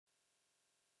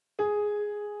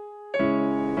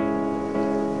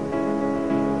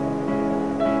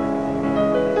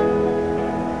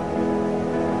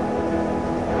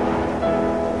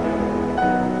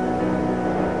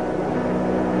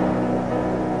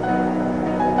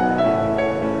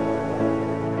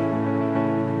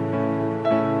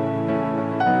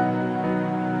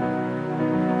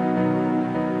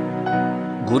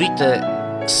Горите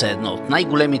са едно от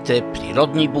най-големите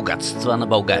природни богатства на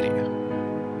България.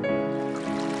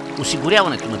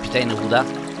 Осигуряването на питейна вода,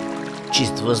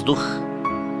 чист въздух,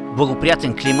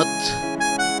 благоприятен климат,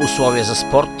 условия за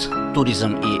спорт,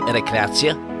 туризъм и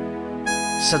рекреация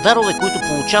са дарове, които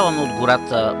получаваме от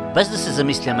гората, без да се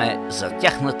замисляме за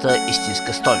тяхната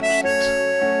истинска стойност.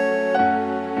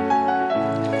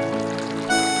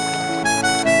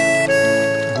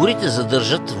 Горите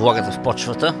задържат влагата в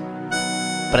почвата,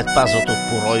 предпазват от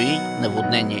порои,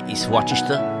 наводнения и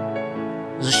свлачища,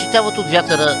 защитават от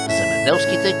вятъра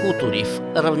земеделските култури в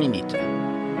равнините.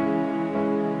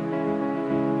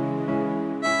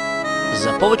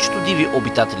 За повечето диви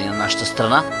обитатели на нашата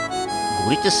страна,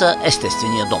 горите са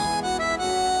естествения дом.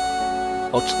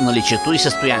 От наличието и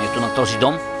състоянието на този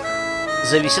дом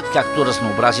зависят както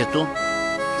разнообразието,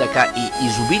 така и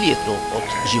изобилието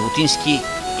от животински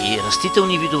и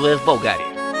растителни видове в България.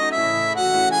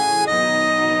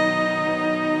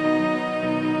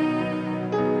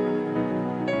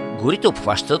 Горите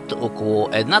обхващат около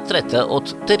 1/3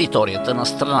 от територията на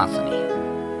страната ни.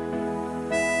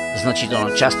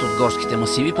 Значителна част от горските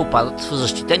масиви попадат в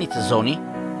защитените зони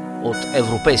от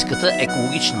Европейската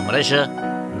екологична мрежа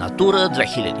Натура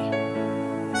 2000.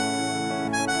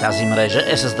 Тази мрежа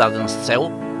е създадена с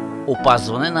цел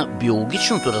опазване на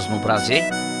биологичното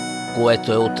разнообразие,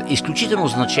 което е от изключително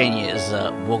значение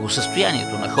за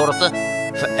благосъстоянието на хората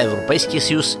в Европейския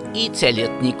съюз и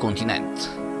целият ни континент.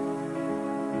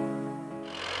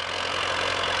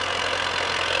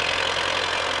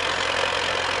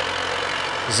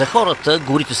 За хората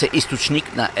горите са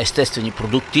източник на естествени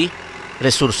продукти,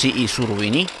 ресурси и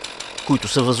суровини, които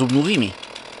са възобновими,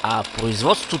 а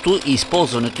производството и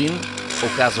използването им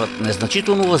оказват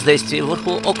незначително въздействие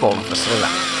върху околната среда.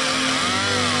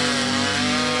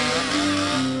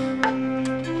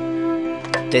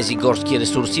 Тези горски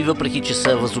ресурси, въпреки че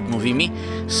са възобновими,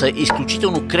 са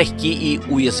изключително крехки и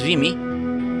уязвими,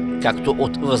 както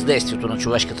от въздействието на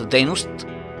човешката дейност,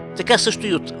 така също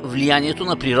и от влиянието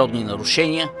на природни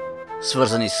нарушения,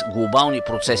 свързани с глобални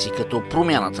процеси като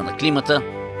промяната на климата,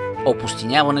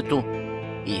 опустиняването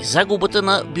и загубата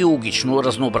на биологично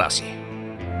разнообразие.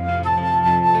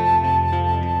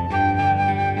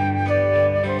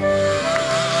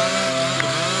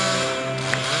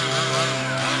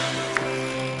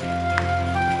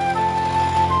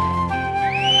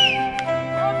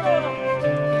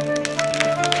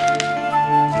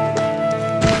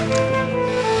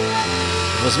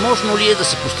 Възможно ли е да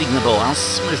се постигне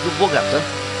баланс между благата,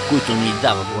 които ни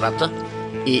дава гората,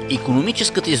 и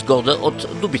икономическата изгода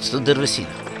от добитата дървесина?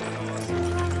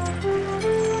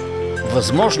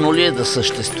 Възможно ли е да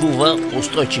съществува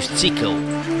устойчив цикъл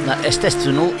на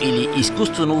естествено или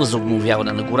изкуствено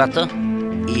възобновяване на гората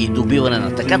и добиване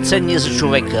на така ценния за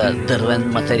човека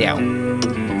дървен материал?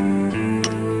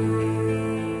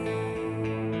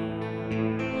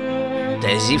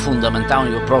 Тези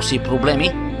фундаментални въпроси и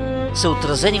проблеми са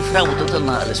отразени в работата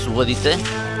на лесовъдите,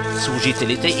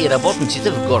 служителите и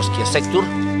работниците в горския сектор,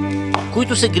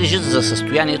 които се грижат за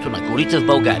състоянието на горите в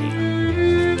България.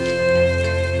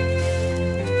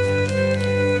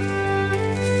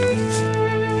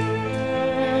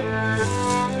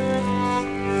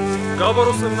 Габър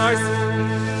 18.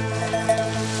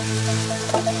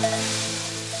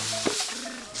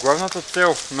 Главната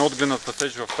цел на отглената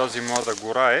сеч в тази млада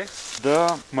гора е да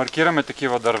маркираме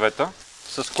такива дървета,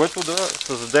 с което да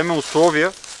създадем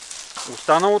условия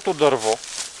останалото дърво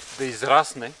да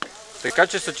израсне, така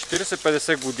че след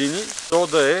 40-50 години то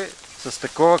да е с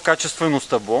такова качествено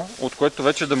стъбло, от което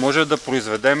вече да може да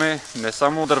произведеме не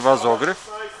само дърва за огрев,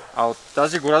 а от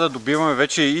тази гора да добиваме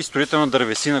вече и строителна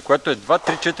дървесина, която е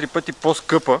 2-3-4 пъти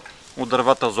по-скъпа от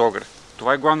дървата за огрев.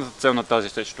 Това е главната цел на тази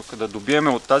сеч тук, да добиеме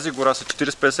от тази гора след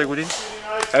 40-50 години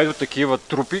ето такива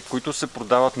трупи, които се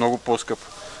продават много по-скъпо.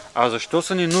 А защо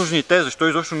са ни нужни те? Защо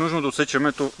изобщо нужно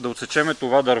да отсечеме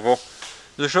това дърво?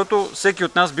 Защото всеки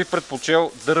от нас би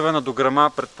предпочел дървена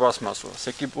дограма пред пластмасова.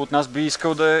 Всеки от нас би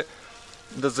искал да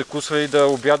закусва и да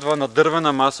обядва на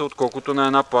дървена маса, отколкото на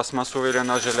една пластмасова или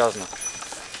една желязна.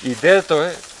 Идеята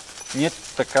е ние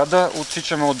така да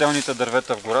отсичаме отделните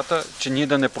дървета в гората, че ние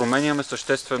да не променяме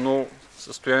съществено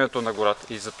състоянието на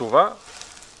гората. И затова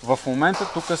в момента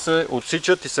тук се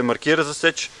отсичат и се маркира за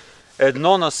сеч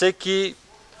едно на всеки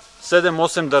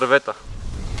 7-8 дървета.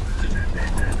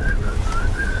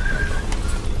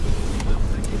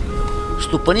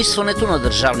 Стопанисването на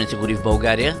държавните гори в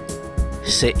България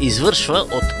се извършва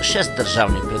от 6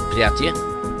 държавни предприятия,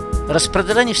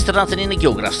 разпределени в страната ни на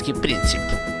географски принцип.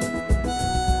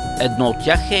 Едно от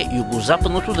тях е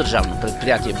Югозападното държавно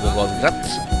предприятие Благоевград,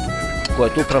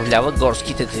 което управлява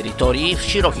горските територии в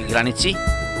широки граници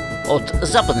От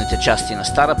западните части на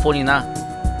Стара планина,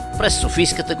 през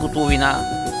Софийската котловина,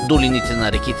 долините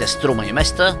на реките Струма и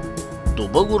Места, до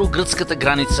българо-гръцката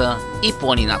граница и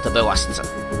планината Беласица.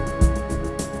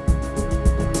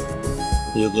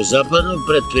 Югозападно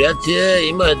предприятие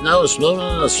има една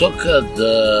основна насока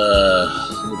да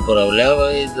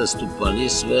управлява и да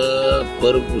стопанисва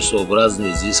първо съобразно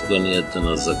изискванията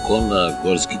на закона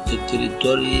горските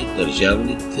територии,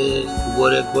 държавните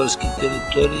горски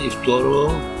територии и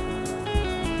второ,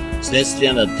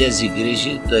 следствие на тези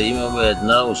грижи да имаме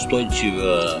една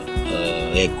устойчива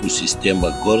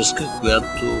екосистема горска,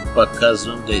 която, пак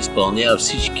казвам, да изпълнява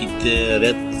всичките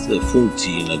ред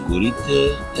функции на горите,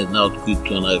 една от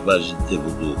които е най-важните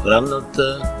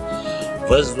водоохранната,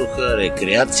 въздуха,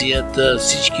 рекреацията,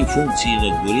 всички функции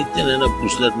на горите, не на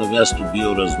последно място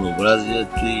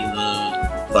биоразнообразието и на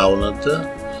фауната.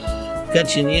 Така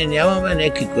че ние нямаме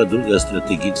някаква друга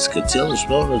стратегическа цел.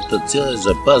 Основната цел е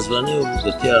запазване и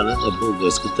обогатяване на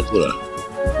българската гора.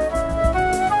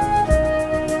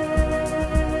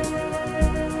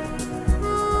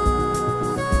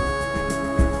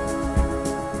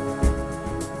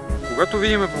 Когато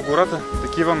видим по гората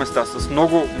такива места с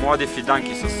много млади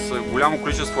фиданки, с голямо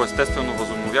количество естествено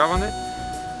възобновяване,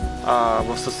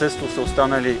 в съседство са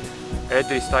останали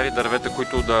едри стари дървета,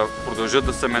 които да продължат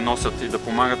да се меносят и да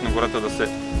помагат на гората да се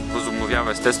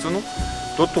възобновява естествено,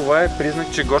 то това е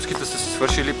признак, че горските са си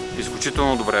свършили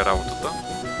изключително добре работата.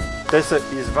 Те са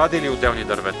извадили отделни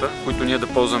дървета, които ние да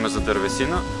ползваме за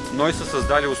дървесина, но и са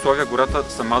създали условия гората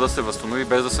сама да се възстанови,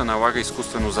 без да се налага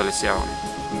изкуствено залесяване.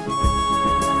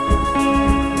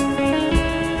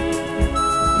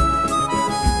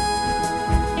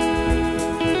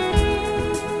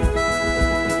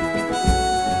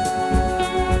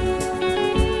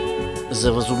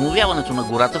 За възобновяването на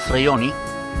гората в райони,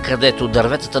 където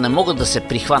дърветата не могат да се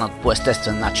прихванат по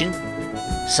естествен начин,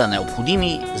 са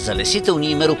необходими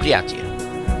залесителни мероприятия.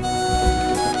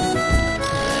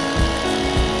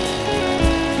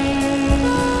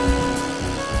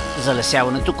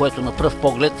 Залесяването, което на пръв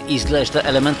поглед изглежда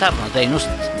елементарна дейност,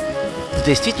 в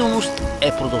действителност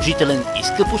е продължителен и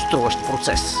скъпоструващ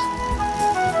процес.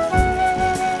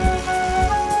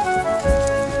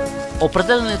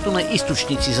 Определянето на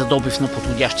източници за добив на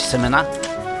подходящи семена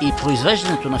и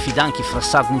произвеждането на фиданки в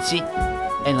разсадници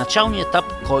е началният етап,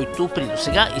 който при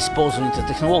досега използваните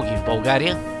технологии в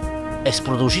България е с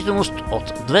продължителност от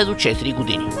 2 до 4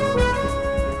 години.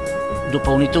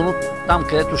 Допълнително, там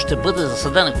където ще бъде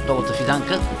засадена готовата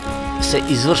фиданка, се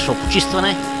извършва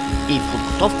почистване и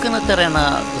подготовка на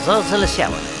терена за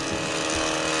залесяване.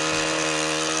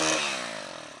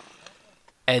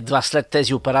 Едва след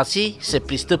тези операции се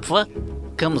пристъпва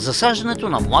към засаждането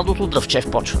на младото дръвче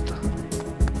в почвата.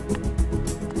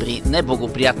 При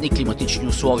неблагоприятни климатични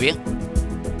условия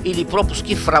или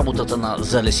пропуски в работата на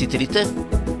залесителите,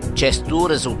 често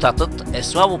резултатът е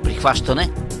слабо прихващане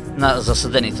на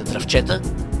засадените дръвчета,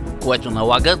 което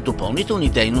налага допълнителни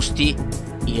дейности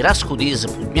и разходи за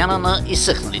подмяна на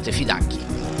изсъхналите фиданки.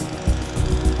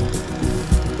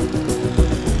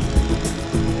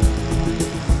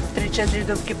 Четири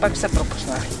дупки пак са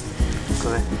пропуснали.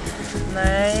 Къде?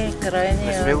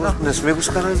 Най-крайния. Не сме го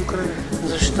скарали до края.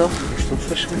 Защо? Защото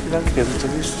свършихме фиданките.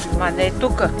 Ма не е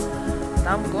тук.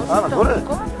 Там горе. Нагоре?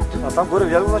 Там горе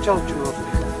видях го началото, че го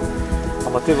отводиха.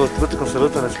 Ама те вътре към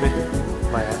средата не сме.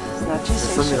 Значи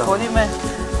ще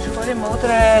ходим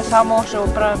утре, само ще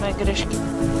оправяме грешки.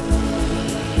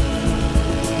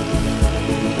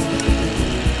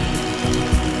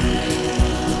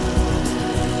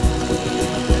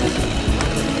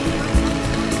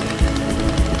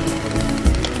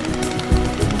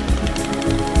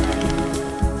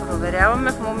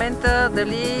 Проверяваме в момента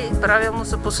дали правилно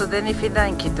са посадени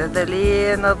фиданките, дали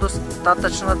е на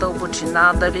достатъчна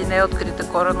дълбочина, дали не е открита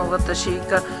кореновата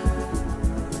шийка.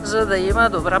 За да има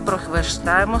добра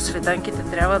прохващаемост, фиданките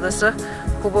трябва да са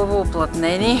хубаво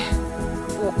оплътнени,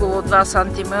 около 2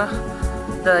 см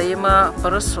да има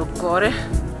пръст отгоре,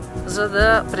 за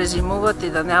да презимуват и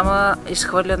да няма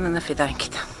изхвърляне на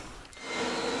фиданките.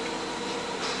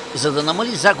 За да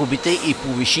намали загубите и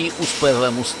повиши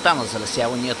успеваемостта на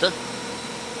залесяванията,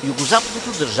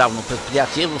 Югозападното държавно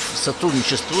предприятие в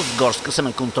сътрудничество с Горска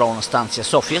семеконтролна станция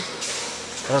София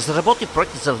разработи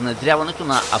проект за внедряването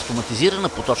на автоматизирана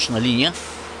поточна линия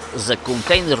за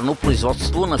контейнерно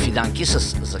производство на фиданки с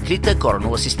закрита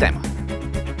коренова система.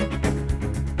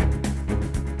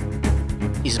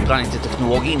 Избраните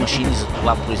технологии и машини за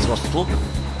това производство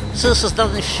са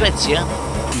създадени в Швеция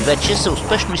и вече са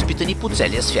успешно изпитани по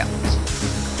целия свят.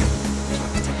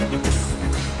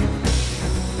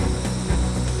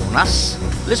 У нас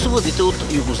лесовъдите от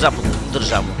Югозападното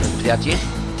държавно предприятие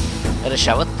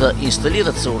решават да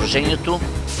инсталират съоръжението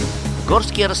в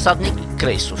горския разсадник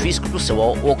край софийското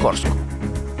село Локорско.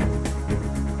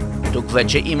 Тук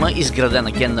вече има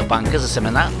изградена генна банка за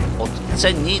семена от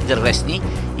ценни дървесни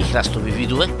и храстови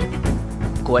видове,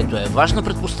 което е важна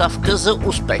предпоставка за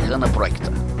успеха на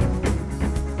проекта.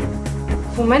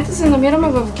 В момента се намираме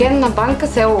в генна банка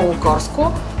село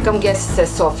Локорско към ГСС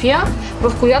София,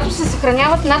 в която се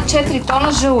съхраняват над 4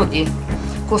 тона жълуди.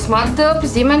 Космат дъб,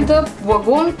 зимен дъб,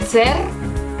 лагун, цер.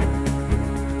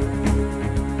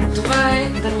 Това е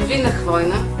дървовина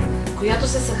хвойна, която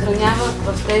се съхранява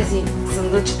в тези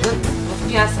съндъчета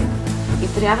в пясък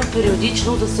и трябва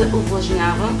периодично да се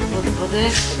увлажнява, за да бъде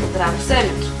здраво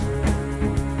семето.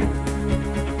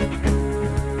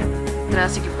 Трябва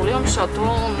да си ги поливам, защото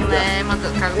няма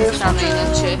как да стане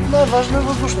иначе. Най-важно е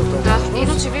въздушната. Да,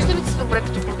 иначе виждали ли си добре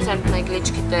като процент на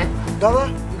игличките? Да,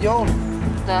 идеално.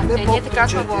 Да, ние така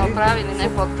сме го направили, не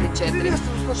под 3-4.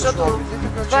 Защото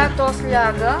това е то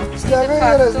сляга.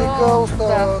 Сляга и резника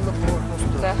остава на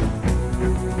повърхността. Да.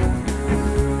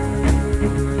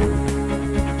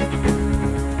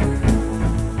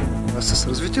 С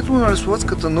развитието на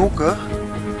лесовъдската наука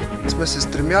сме се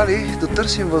стремяли да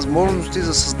търсим възможности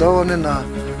за създаване на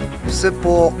все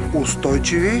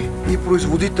по-устойчиви и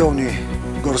производителни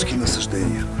горски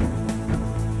насаждения.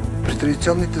 При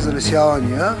традиционните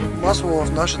залесявания, масово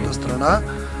в нашата страна,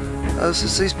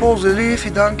 са използвали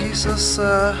фиданки с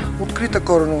открита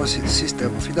коренова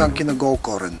система, фиданки на гол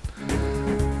корен.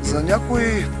 За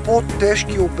някои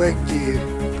по-тежки обекти,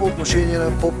 по отношение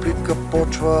на по-плитка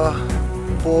почва,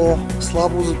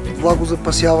 по-слабо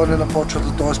влагозапасяване на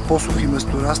почвата, т.е. по-сухи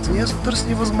месторастения, са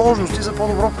търсени възможности за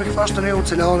по-добро прихващане и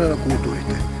оцеляване на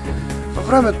културите. Във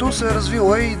времето се е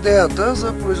развила и идеята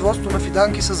за производство на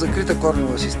фиданки с закрита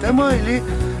коренова система или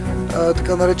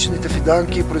така наречените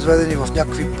фиданки, произведени в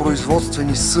някакви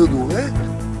производствени съдове.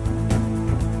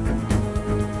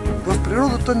 В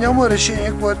природата няма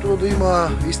решение, което да има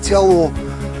изцяло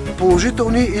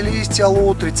положителни или изцяло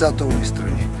отрицателни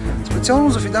страни. Специално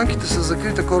за фиданките с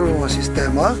закрита коренова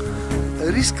система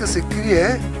риска се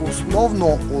крие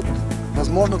основно от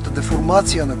възможната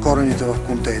деформация на корените в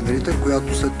контейнерите,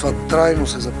 която след това трайно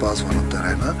се запазва на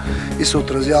терена и се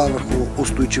отразява върху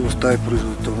устойчивостта и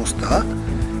производителността.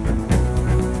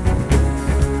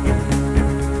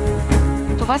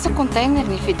 Това са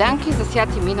контейнерни фиданки,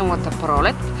 засяти миналата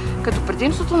пролет, като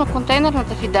предимството на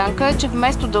контейнерната фиданка е, че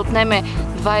вместо да отнеме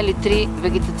 2 или 3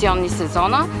 вегетационни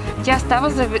сезона, тя става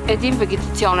за един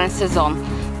вегетационен сезон.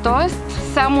 Тоест,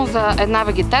 само за една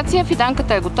вегетация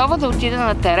фиданката е готова да отиде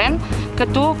на терен,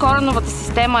 като кореновата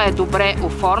система е добре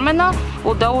оформена,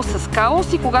 отдолу с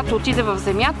каус и когато отиде в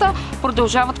земята,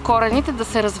 продължават корените да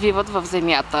се развиват в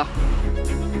земята.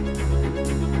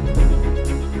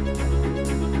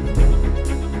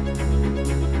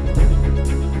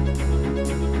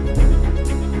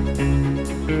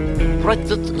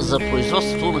 Проектът за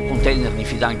производство на контейнерни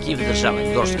фиданки в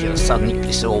държавен горски разсадник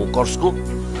при село Локорско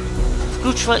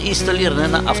включва инсталиране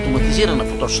на автоматизирана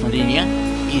поточна линия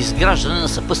и изграждане на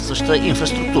съпътстваща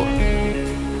инфраструктура.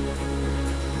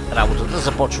 Работата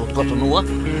започва от кота нула,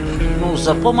 но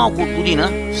за по-малко от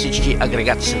година всички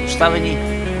агрегати са доставени,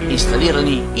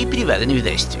 инсталирани и приведени в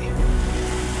действие.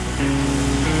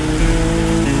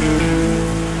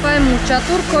 Това е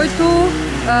мулчатор, който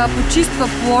почиства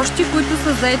площи, които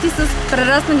са заети с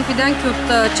прераснали фиданки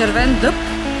от червен дъб.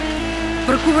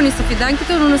 Бракувани са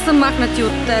фиданките, но не са махнати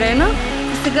от терена.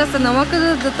 И сега се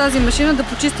налага за тази машина да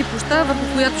почисти площа, върху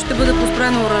която ще бъде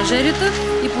построена оранжерията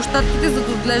и площадките за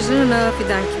отглеждане на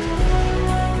фиданките.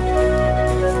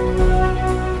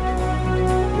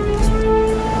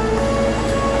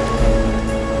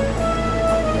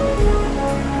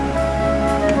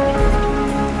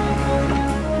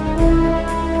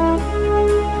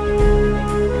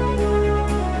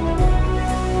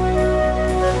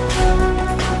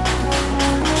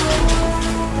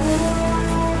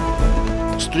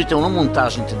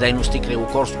 Строително-монтажните дейности край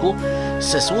Локорско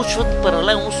се случват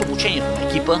паралелно с обучението на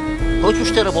екипа, който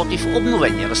ще работи в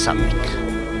обновения разсадник.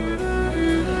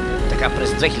 Така през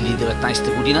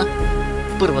 2019 година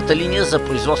първата линия за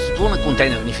производството на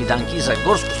контейнерни фиданки за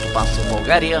горско стопанство в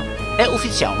България е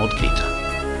официално открита.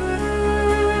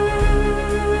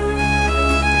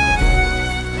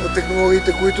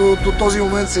 Технологиите, които до този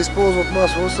момент се използват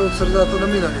масово, са от средата на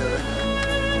миналия век.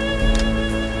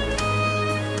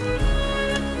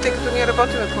 Тъй като ние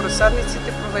работим по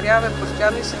разсадниците, проверяваме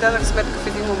постоянно и си дадах сметка в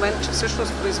един момент, че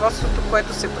всъщност производството,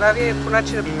 което се прави е по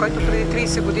начина, по който преди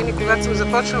 30 години, когато съм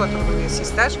започнала трудовия си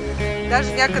стаж,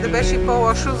 даже някъде беше и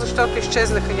по-лошо, защото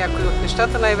изчезнаха някои от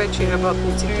нещата, най-вече и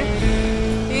работниците.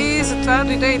 И затова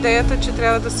дойде идеята, че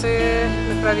трябва да се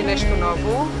направи нещо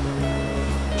ново.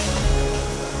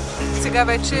 Сега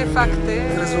вече факт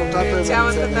е,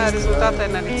 резултата е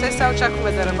на лице. Сега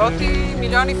очакваме да работи,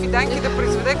 милиони фиданки да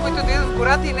произведе, които да идват в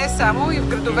гората и не само, и в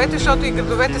градовете, защото и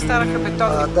градовете станаха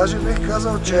бетонни. Даже бих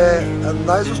казал, че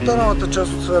най-изостаналата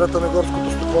част от сферата на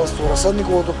горското стопанство,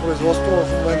 разсадниковото производство,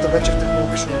 в момента вече в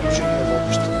технологично отношение е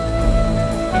водеща.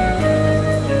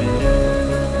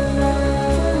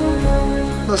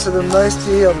 На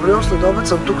 17 април след обед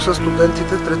съм тук с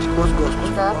студентите трети курс горско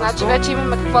стопанство. Да, значи вече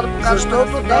имаме какво да покажем.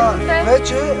 Защото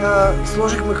вече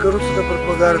сложихме каруцата пред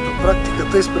багарето,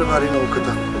 практиката изпревари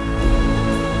науката.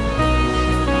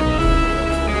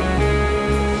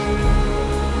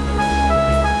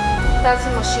 Тази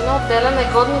машина отделя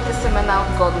негодните семена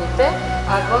от годните,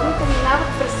 а годните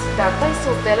минават през ситата и се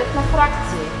отделят на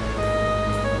фракции.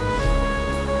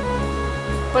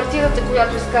 Партидата,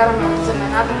 която изкараме от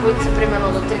семената, които са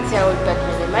примерно до 3,5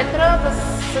 мм, да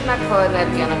с еднаква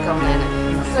енергия на кълнене.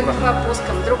 След това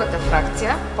пускам другата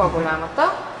фракция, по-голямата.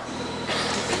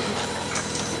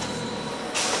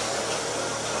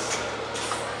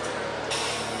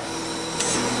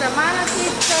 Сама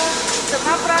натиска,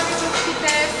 сама прави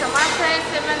дупките, сама сее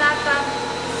семената,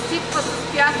 сипва с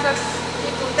пясък и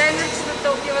контейнерчетата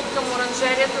отиват към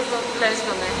оранжерията за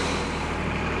отглеждане.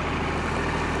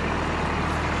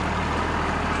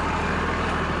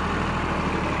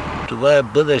 Това е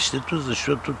бъдещето,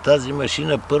 защото тази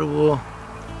машина първо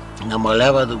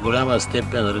намалява до голяма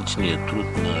степен ръчния труд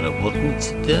на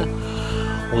работниците.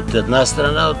 От една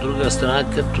страна, от друга страна,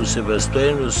 като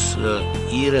себестойност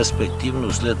и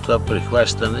респективно след това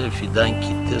прихващане,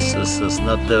 фиданките са с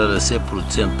над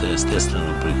 90%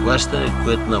 естествено прихващане,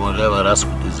 което намалява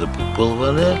разходи за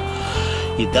попълване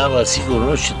и дава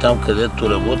сигурност, че там, където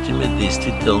работиме,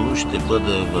 действително ще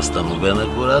бъде възстановена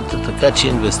гората, така че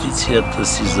инвестицията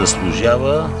си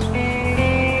заслужава.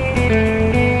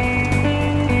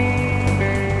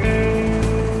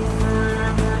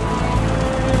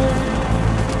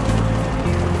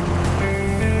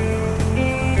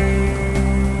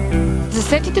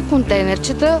 Засетите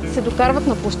контейнерчета се докарват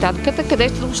на площадката,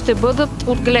 където ще бъдат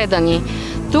отгледани.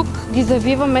 Тук ги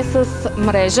завиваме с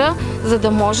мрежа, за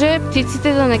да може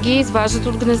птиците да не ги изваждат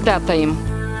от гнездата им.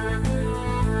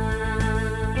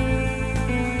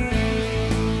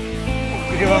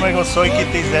 Откриваме го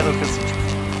сойките, изледоха всички.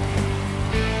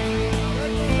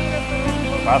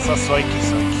 Това са сойки.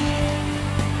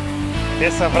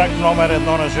 Те са враг номер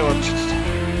 1 на животчетите.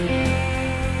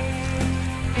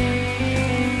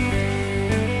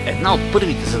 Една от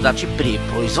първите задачи при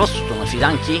производството на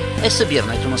фиданки е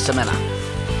събирането на семена.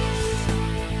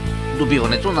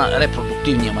 Добиването на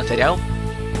репродуктивния материал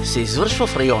се извършва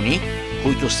в райони,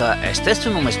 които са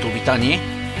естествено местообитание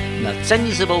на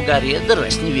ценни за България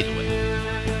дървесни видове.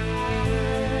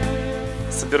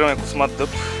 Събираме космат дъб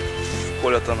в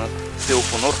полята на село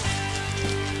Понор.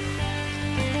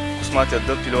 Косматият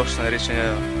дъб, или още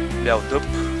наречения бял дъб,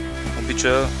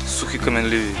 обича сухи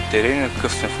каменливи терени,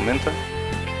 какъв сме в момента.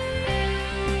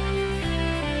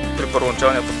 При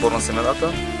първоначалния подбор на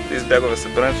семената избягваме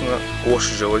събирането на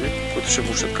лоши жълъди, които ще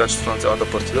влошат качеството на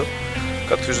цялата партида.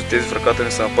 Както виждате, тези в ръката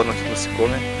ни са нападнати от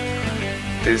насекоми,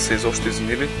 тези са изобщо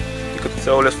изгнили и като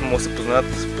цяло лесно могат да се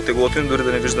познаят по теглото им, дори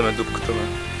да не виждаме дупката на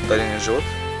дадения жълъд.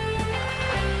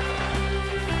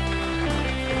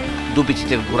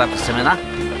 Добитите в гората семена,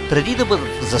 преди да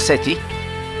бъдат засети,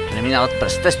 преминават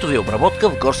през тестови обработка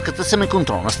в горската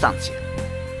семеконтролна станция.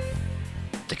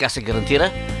 Така се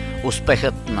гарантира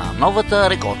успехът на новата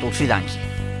реколта от фиданки.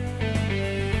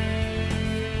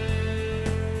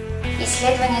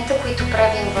 Изследванията, които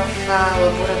правим в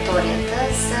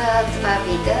лабораторията, са два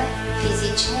вида –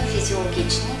 физични и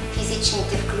физиологични.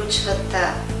 Физичните включват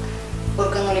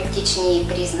органолептични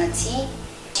признаци,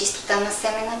 чистота на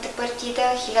семената партида,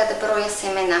 1000 броя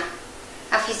семена.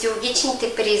 А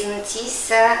физиологичните признаци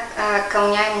са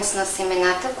кълняемост на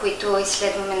семената, които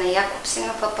изследваме на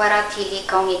Якобсенов апарат или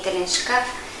кълнителен шкаф,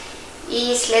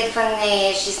 и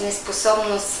изследване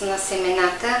жизнеспособност на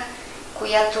семената,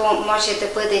 която може да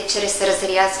бъде чрез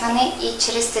разрязване и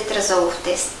чрез тетразолов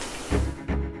тест.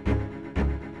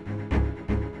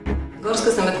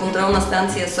 Горска семеконтролна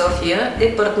станция София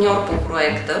е партньор по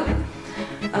проекта,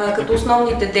 като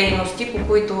основните дейности, по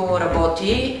които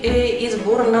работи, е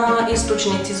избор на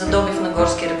източници за добив на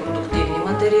горски репродуктивни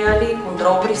материали,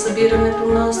 контрол при събирането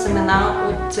на семена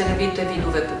от целевите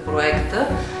видове по проекта,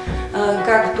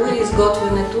 както и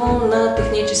изготвянето на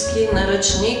технически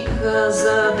наръчник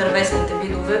за дървесните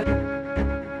видове.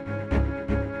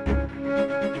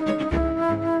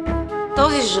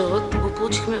 Този жълъд го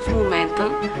получихме в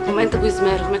момента го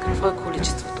измерихме какво е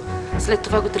количеството. След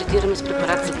това го третираме с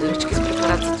препарат за гъбички, с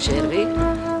препарат за черви,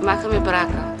 махаме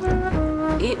брака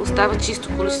и остава чисто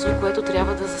количество, което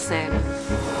трябва да засеем.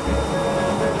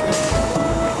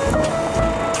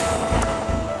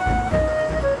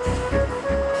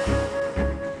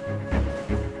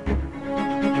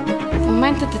 В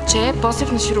момента тече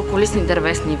посев на широколистни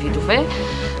дървесни видове,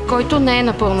 който не е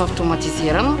напълно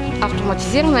автоматизиран.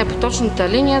 Автоматизирана е поточната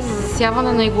линия за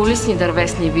засяване на иголистни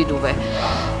дървесни видове.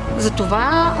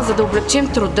 Затова, за да облегчим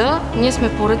труда, ние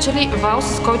сме поръчали вал,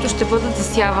 с който ще бъдат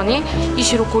засявани и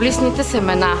широколистните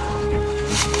семена.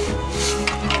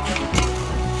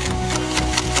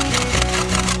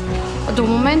 До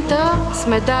момента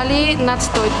сме дали над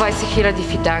 120 000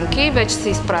 фиданки, вече са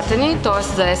изпратени,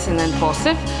 т.е. за есенен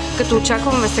посев, като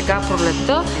очакваме сега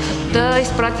пролетта да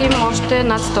изпратим още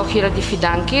над 100 000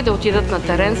 фиданки да отидат на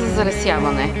терен за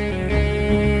залесяване.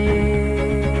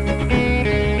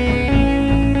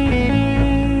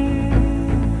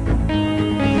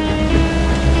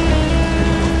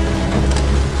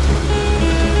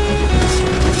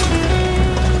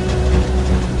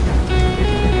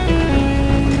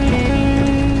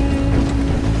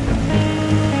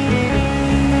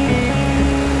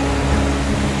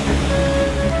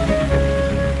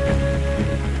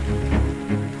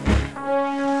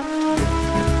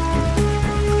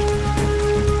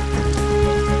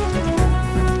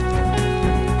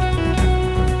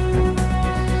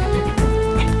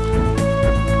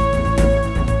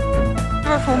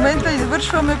 В момента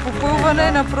извършваме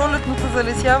попълване на пролетното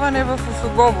залесяване в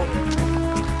Осогово.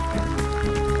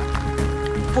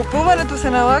 Попълването се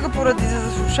налага поради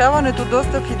засушаването,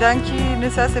 доста фиданки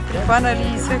не са се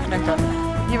прихванали и съхнаха.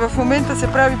 И в момента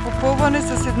се прави попълване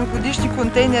с едногодишни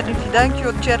контейнерни фиданки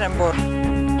от черен бор.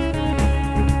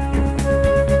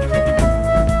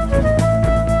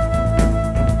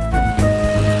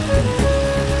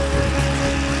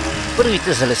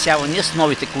 Първите залесявания с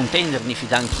новите контейнерни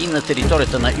фиданки на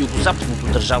територията на Югозападното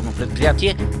държавно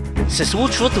предприятие се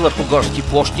случват върху горски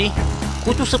площи,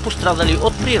 които са пострадали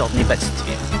от природни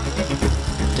бедствия.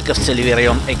 Такъв целеви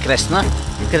район е Кресна,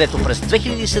 където през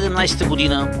 2017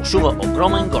 година бушува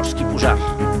огромен горски пожар.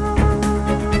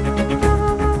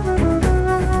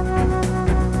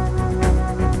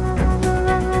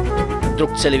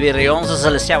 Друг целеви район за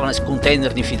залесяване с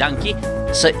контейнерни фиданки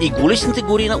са иголистните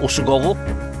гори на Осогово,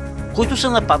 които са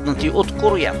нападнати от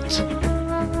корояд.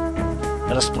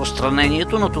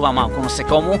 Разпространението на това малко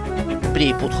насекомо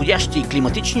при подходящи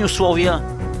климатични условия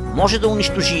може да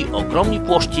унищожи огромни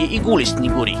площи иголистни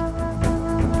гори.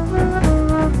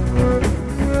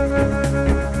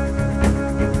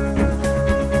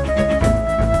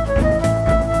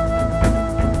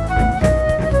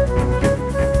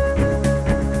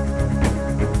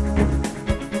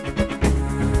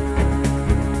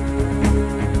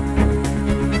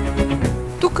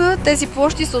 Тези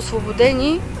площи са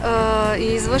освободени и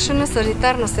извършена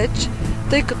санитарна сеч,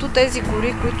 тъй като тези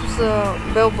гори, които са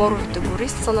белборовите гори,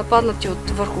 са нападнати от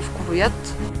върхов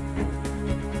корояд.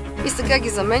 И сега ги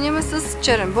заменяме с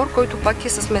черен бор, който пак е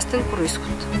с местен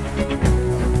произход.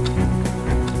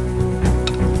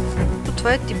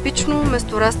 Това е типично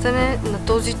месторастене на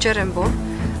този черен бор.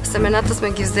 Семената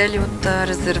сме ги взели от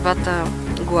резервата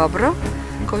Глабра,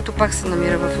 който пак се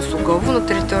намира в Осогово, на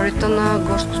територията на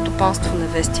горско стопанство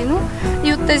Невестино.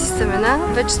 И от тези семена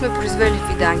вече сме произвели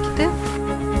фиданките.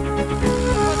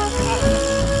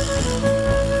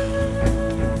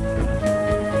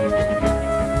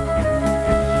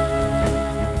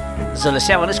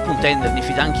 Залесяване с контейнерни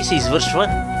фиданки се извършва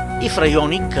и в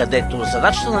райони, където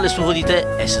задачата на лесовъдите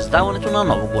е създаването на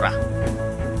нова гора.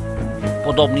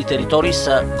 Подобни територии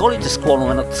са голите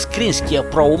склонове над Скринския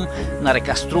пролом на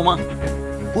река Струма,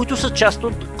 които са част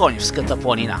от Коневската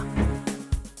планина.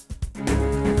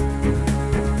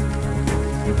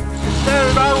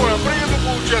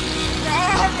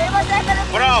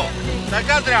 Браво!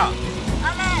 Така трябва!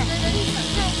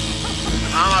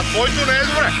 Ама твоето не е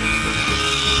добре!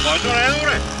 Твоето не е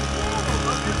добре!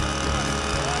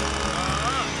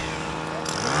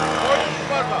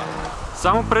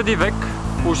 Само преди век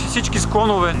почти всички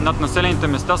склонове над населените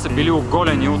места са били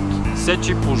оголени от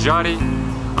сечи, пожари,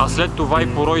 а след това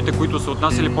и пороите, които са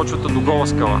отнасяли почвата до гола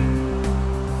скала.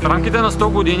 В рамките на 100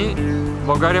 години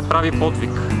България прави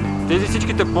подвиг. Тези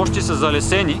всичките площи са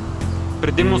залесени,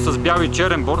 предимно с бял и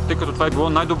черен бор, тъй като това е било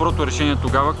най-доброто решение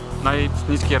тогава,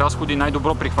 най-ниски разходи,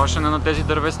 най-добро прихващане на тези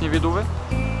дървесни видове,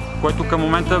 което към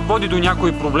момента води до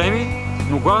някои проблеми,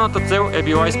 но главната цел е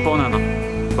била изпълнена.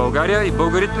 България и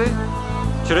българите,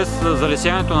 чрез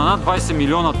залесяването на над 20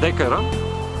 милиона декара,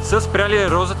 са спряли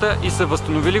ерозията и са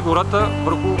възстановили гората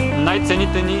върху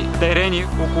най-ценните ни терени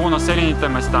около населените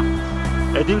места.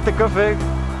 Един такъв е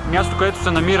място, където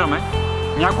се намираме.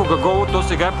 Някога голо, то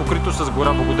сега е покрито с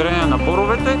гора, благодарение на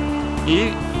боровете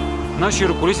и на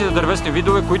широколистите дървесни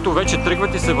видове, които вече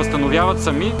тръгват и се възстановяват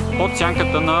сами под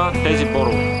сянката на тези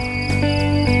борове.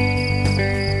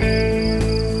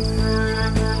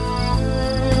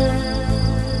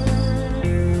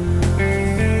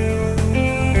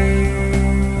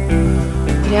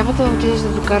 Трябва да отидеш да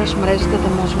докараш мрежата, да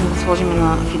можем да сложим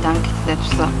на фиданките, дето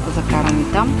са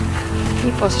закарани там.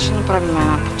 И после ще направим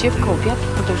една почивка, обяд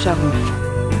и продължаваме.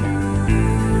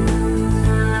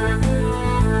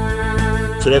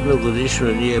 Средногодишно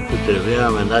ние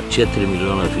потребяваме над 4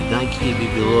 милиона фиданки и би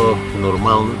било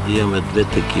нормално да имаме 2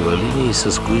 такива линии,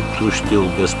 с които ще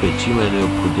обезпечиме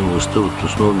необходимостта от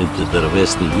основните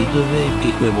дървесни видове и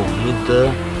бихме могли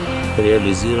да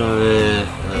реализираме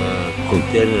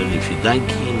контейнерни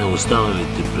фиданки на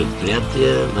останалите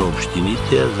предприятия, на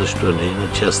общините, защо не и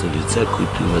на частни лица,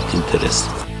 които имат интерес.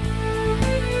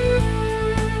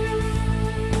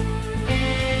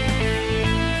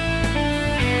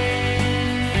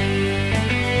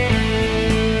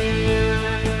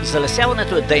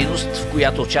 Залесяването е дейност, в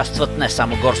която участват не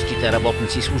само горските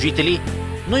работници и служители,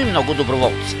 но и много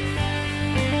доброволци.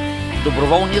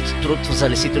 Доброволният труд в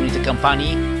залесителните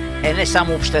кампании е не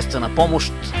само обществена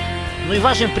помощ, но и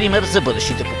важен пример за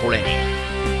бъдещите поколения.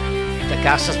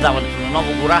 Така създаването на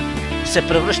нова гора се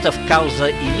превръща в кауза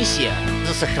и мисия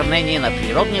за съхранение на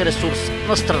природния ресурс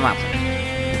на страната.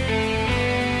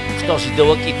 В този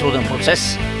дълъг и труден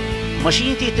процес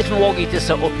машините и технологиите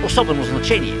са от особено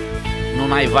значение, но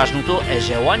най-важното е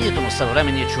желанието на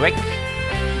съвременния човек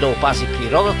да опази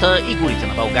природата и горите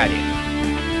на България.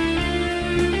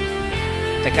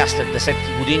 Така след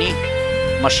десетки години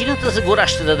машината за гора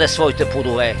ще даде своите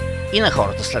плодове и на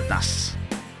хората след нас.